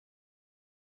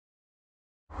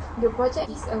The project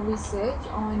is a research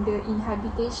on the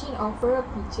inhabitation of feral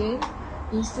pigeon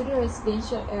in student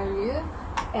residential area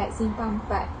at Simpang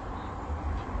 4.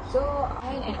 So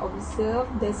I and observe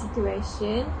the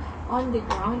situation on the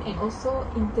ground and also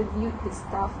interviewed the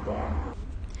staff there.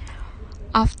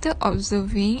 After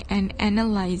observing and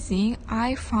analyzing,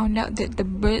 I found out that the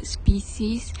bird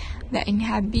species that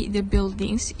inhabit the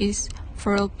buildings is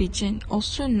feral pigeon,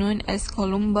 also known as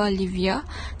Columba livia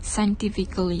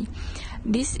scientifically.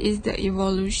 This is the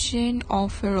evolution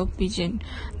of feral pigeon.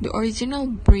 The original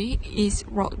breed is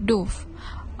rock dove,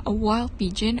 a wild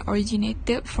pigeon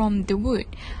originated from the wood,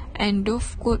 and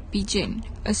dovecot pigeon,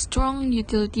 a strong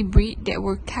utility breed that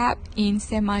were kept in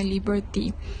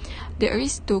semi-liberty. The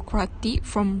aristocracy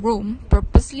from Rome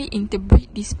purposely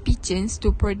interbreed these pigeons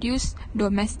to produce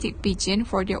domestic pigeon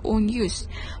for their own use,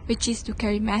 which is to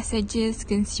carry messages,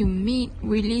 consume meat,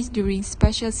 release during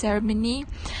special ceremony,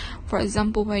 for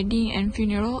example wedding and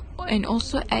funeral, and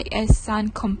also act as sun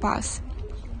compass.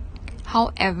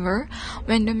 However,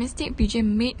 when domestic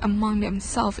pigeons mate among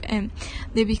themselves and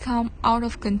they become out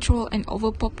of control and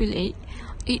overpopulate,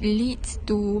 it leads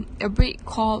to a breed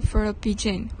called feral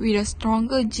pigeon with a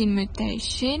stronger gene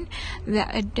mutation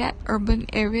that adapt urban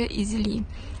area easily.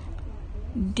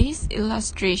 This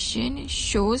illustration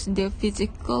shows the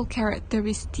physical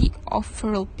characteristic of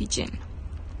feral pigeon.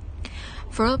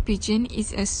 Feral pigeon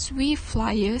is a swift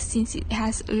flyer since it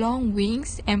has long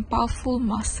wings and powerful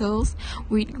muscles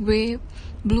with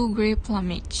blue-gray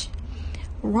plumage.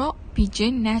 Rock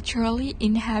pigeon naturally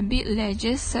inhabit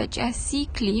ledges such as sea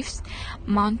cliffs,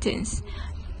 mountains.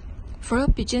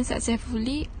 Feral pigeons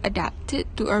successfully adapted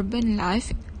to urban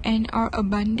life and are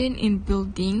abundant in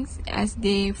buildings as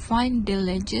they find the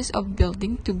ledges of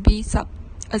building to be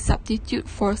a substitute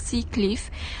for sea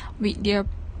cliff with their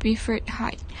preferred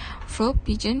height. Feral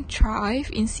pigeons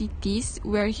thrive in cities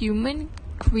where humans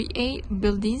create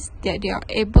buildings that they are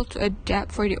able to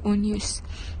adapt for their own use.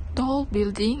 Tall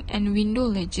buildings and window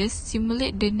ledges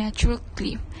simulate the natural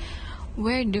cliff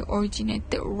where the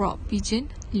originated rock pigeon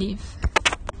live.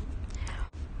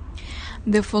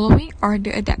 The following are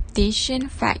the adaptation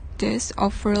factors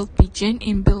of feral pigeon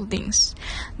in buildings.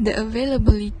 The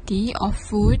availability of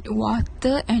food,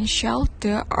 water, and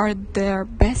shelter are their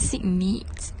basic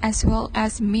needs, as well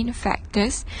as main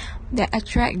factors that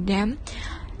attract them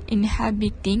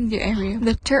inhabiting the area.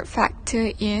 The third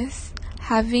factor is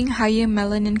having higher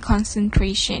melanin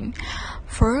concentration.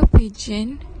 Feral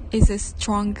pigeon is a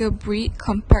stronger breed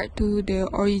compared to the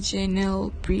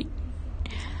original breed,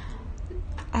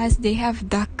 as they have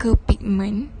darker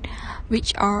pigment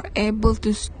which are able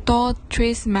to store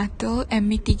trace metal and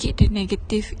mitigate the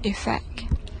negative effect.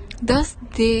 Thus,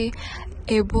 they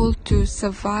able to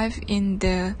survive in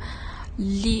the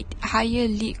higher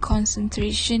lead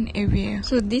concentration area.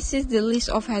 So this is the list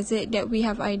of hazards that we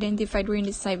have identified during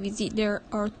the site visit. There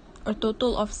are a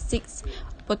total of 6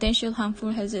 potential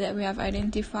harmful hazards that we have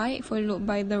identified. Followed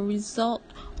by the result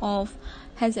of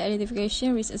hazard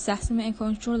identification, risk assessment, and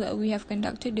control that we have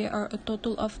conducted. There are a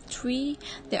total of 3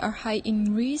 that are high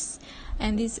in risk,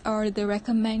 and these are the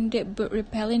recommended bird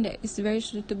repellent that is very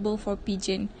suitable for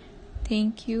pigeon.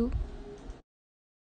 Thank you.